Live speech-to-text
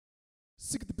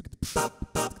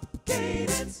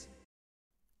Cadence.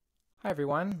 Hi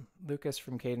everyone, Lucas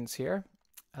from Cadence here.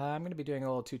 I'm going to be doing a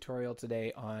little tutorial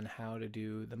today on how to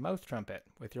do the mouth trumpet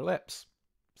with your lips.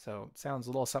 So it sounds a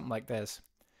little something like this.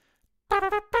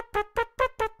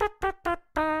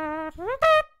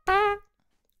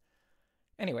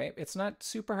 Anyway, it's not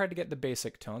super hard to get the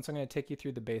basic tone, so I'm going to take you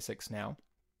through the basics now.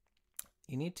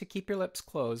 You need to keep your lips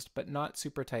closed, but not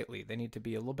super tightly. They need to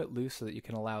be a little bit loose so that you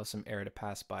can allow some air to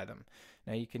pass by them.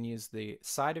 Now you can use the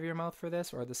side of your mouth for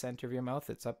this or the center of your mouth.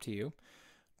 It's up to you.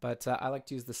 But I like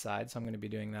to use the side, so I'm going to be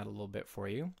doing that a little bit for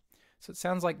you. So it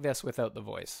sounds like this without the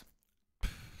voice.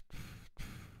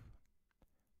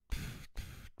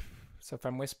 So if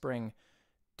I'm whispering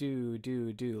do,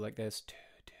 do, do like this, do,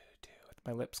 do, do, with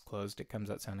my lips closed, it comes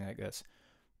out sounding like this.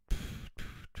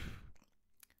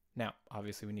 Now,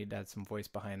 obviously we need to add some voice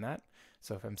behind that.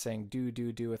 So if I'm saying do,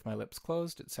 do, do with my lips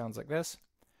closed, it sounds like this.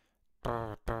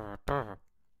 So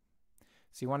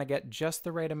you want to get just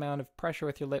the right amount of pressure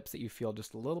with your lips that you feel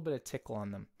just a little bit of tickle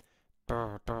on them.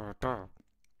 Now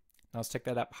let's take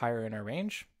that up higher in our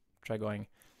range. Try going.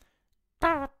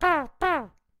 Try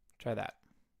that.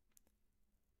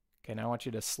 Okay, now I want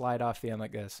you to slide off the end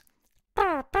like this.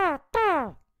 Try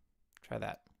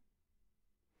that.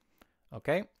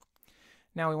 Okay.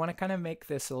 Now we want to kind of make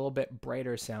this a little bit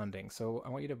brighter sounding. So I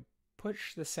want you to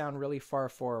push the sound really far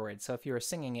forward. So if you were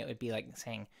singing, it would be like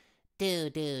saying do,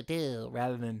 do, do,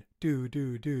 rather than do,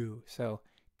 do, do. So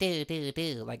do, do,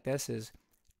 do, like this is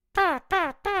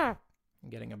I'm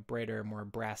getting a brighter, more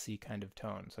brassy kind of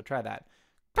tone. So try that.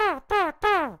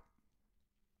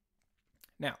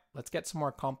 Now, let's get some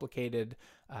more complicated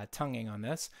tonguing on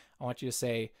this. I want you to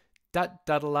say da,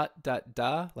 da, da, da,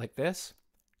 da, like this.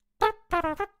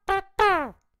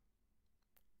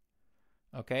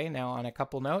 Okay, now on a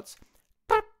couple notes.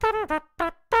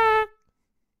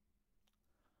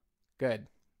 Good.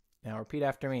 Now repeat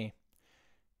after me.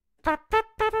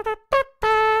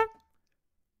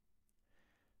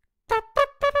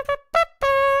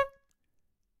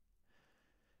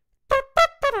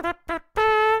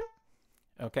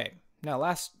 Okay, now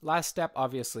last step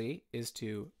obviously is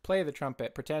to play the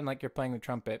trumpet. Pretend like you're playing the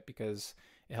trumpet because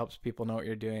it helps people know what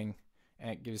you're doing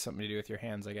and it gives you something to do with your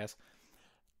hands, I guess.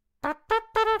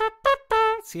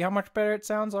 See how much better it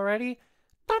sounds already?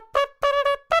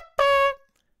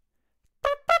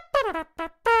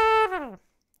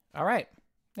 All right,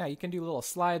 now you can do little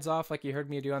slides off like you heard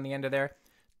me do on the end of there.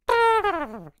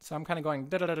 So I'm kind of going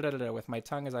da-da-da-da-da with my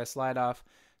tongue as I slide off.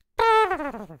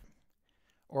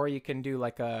 Or you can do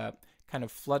like a kind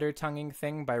of flutter tonguing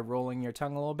thing by rolling your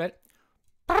tongue a little bit.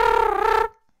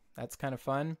 That's kind of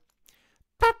fun.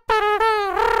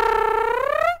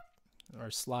 Or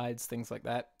slides, things like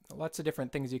that. Lots of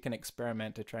different things you can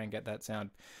experiment to try and get that sound.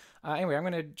 Anyway, I'm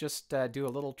going to just do a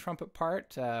little trumpet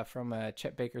part from a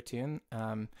Chet Baker tune.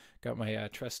 Got my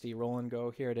trusty Roland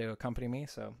Go here to accompany me,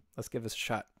 so let's give this a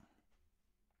shot.